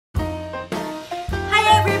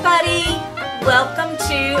Welcome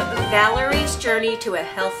to Valerie's journey to a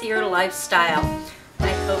healthier lifestyle.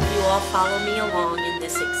 I hope you all follow me along in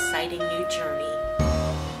this exciting new journey.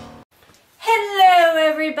 Hello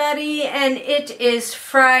everybody, and it is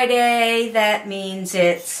Friday. That means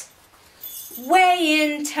it's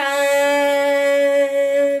weigh-in time.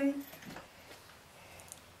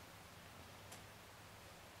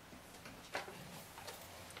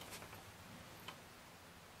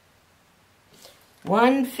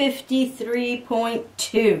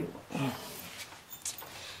 $153.2.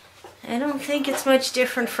 I don't think it's much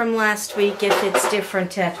different from last week, if it's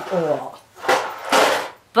different at all.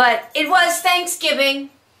 But it was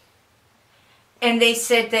Thanksgiving, and they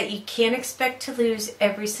said that you can't expect to lose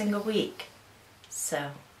every single week.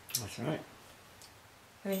 So that's right.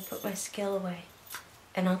 I'm going to put my scale away,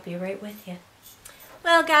 and I'll be right with you.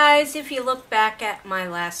 Well guys, if you look back at my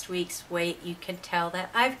last week's weight, you can tell that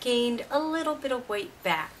I've gained a little bit of weight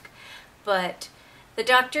back. But the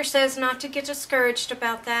doctor says not to get discouraged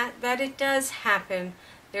about that it does happen.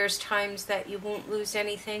 There's times that you won't lose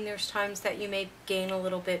anything, there's times that you may gain a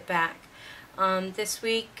little bit back. This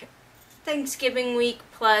week, Thanksgiving week,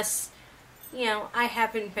 plus, you know, I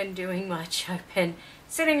haven't been doing much. I've been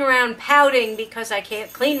sitting around pouting because I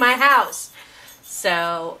can't clean my house.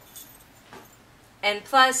 So, and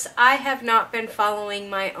plus, I have not been following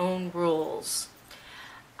my own rules.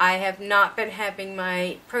 I have not been having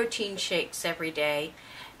my protein shakes every day,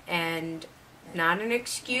 and not an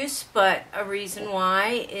excuse, but a reason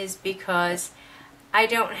why is because I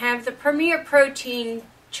don't have the Premier Protein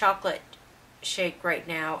chocolate shake right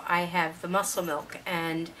now. I have the Muscle Milk,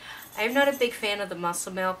 and I'm not a big fan of the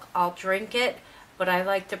Muscle Milk. I'll drink it, but I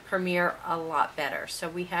like the Premier a lot better. So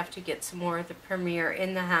we have to get some more of the Premier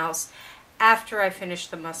in the house after I finish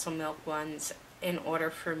the Muscle Milk ones in order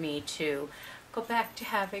for me to go back to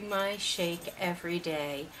having my shake every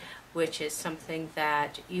day, which is something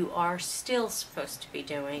that you are still supposed to be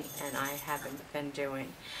doing and I haven't been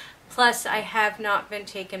doing. Plus, I have not been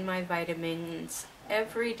taking my vitamins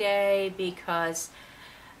every day because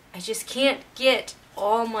I just can't get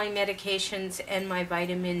all my medications and my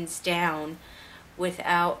vitamins down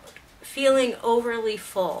without feeling overly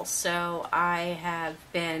full. So I have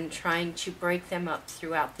been trying to break them up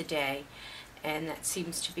throughout the day, and that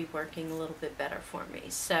seems to be working a little bit better for me.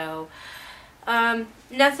 So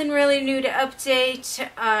nothing really new to update.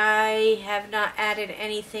 I have not added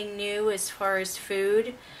anything new as far as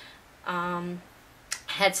food.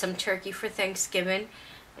 Had some turkey for Thanksgiving,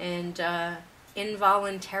 and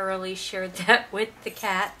involuntarily shared that with the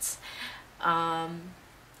cats.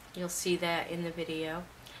 You'll see that in the video.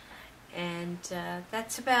 And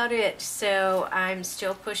that's about it. So I'm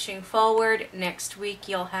still pushing forward. Next week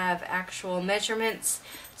you'll have actual measurements.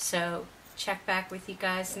 So check back with you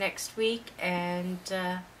guys next week and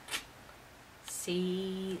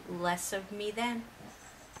see less of me then.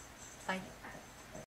 Bye.